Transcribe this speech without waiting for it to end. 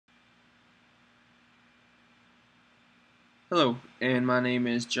Hello, and my name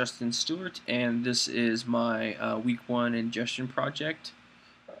is Justin Stewart, and this is my week one ingestion project.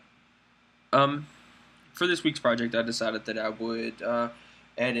 Um, for this week's project, I decided that I would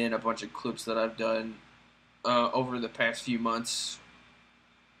add in a bunch of clips that I've done over the past few months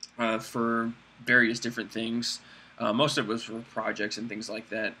for various different things. Most of it was for projects and things like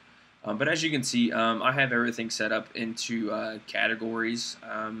that. But as you can see, I have everything set up into categories.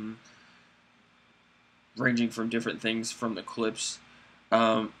 Ranging from different things from the clips.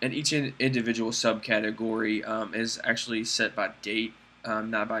 And each individual subcategory is actually set by date,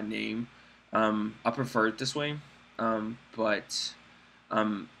 not by name. I prefer it this way, but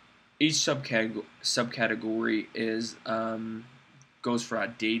each subcategory is goes for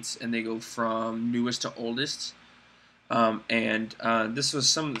dates, and they go from newest to oldest. And this was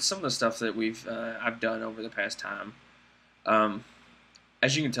some of the stuff that I've done over the past time. Um,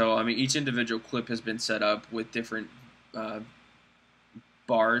 as you can tell, I mean, each individual clip has been set up with different uh,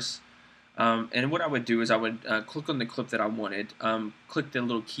 bars. And what I would do is I would click on the clip that I wanted, click the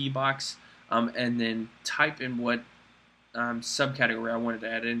little key box, and then type in what subcategory I wanted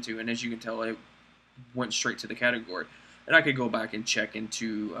to add into. And as you can tell, it went straight to the category. And I could go back and check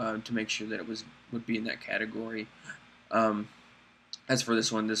into to make sure that it would be in that category. Um, as for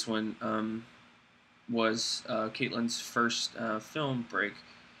this one was Caitlin's first film break,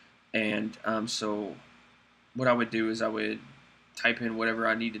 and so what I would do is I would type in whatever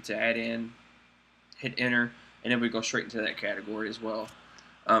I needed to add in, hit enter, and it would go straight into that category as well.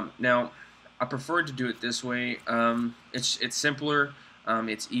 Now, I prefer to do it this way. It's simpler,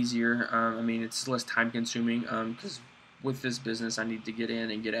 it's easier. I mean, it's less time consuming because with this business, I need to get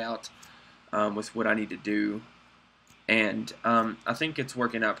in and get out with what I need to do. And I think it's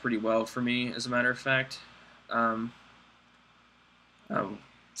working out pretty well for me, as a matter of fact. Um,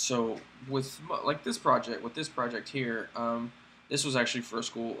 so with this project here, this was actually for a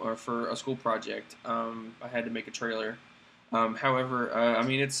school project. I had to make a trailer. However, I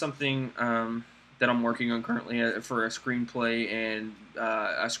mean, it's something that I'm working on currently for a screenplay and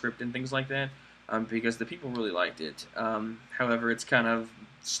a script and things like that. Because the people really liked it. However, it's kind of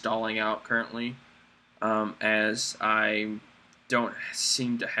stalling out currently, as I don't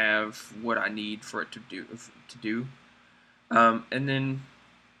seem to have what I need for it to do. And then,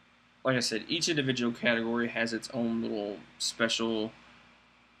 like I said, each individual category has its own little special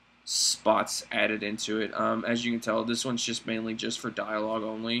spots added into it. As you can tell, this one's just mainly just for dialogue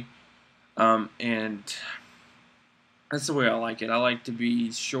only, and that's the way I like it. I like to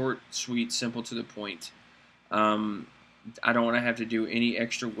be short, sweet, simple, to the point. Um, I don't want to have to do any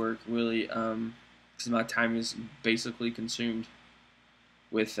extra work, really, because my time is basically consumed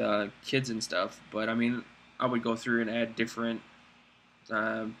with kids and stuff. But I mean, I would go through and add different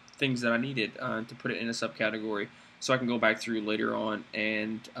things that I needed to put it in a subcategory, so I can go back through later on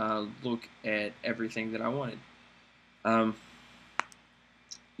and look at everything that I wanted. Um,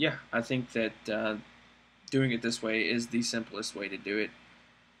 yeah, I think that doing it this way is the simplest way to do it,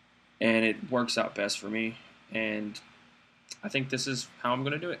 and it works out best for me. And I think this is how I'm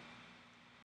going to do it.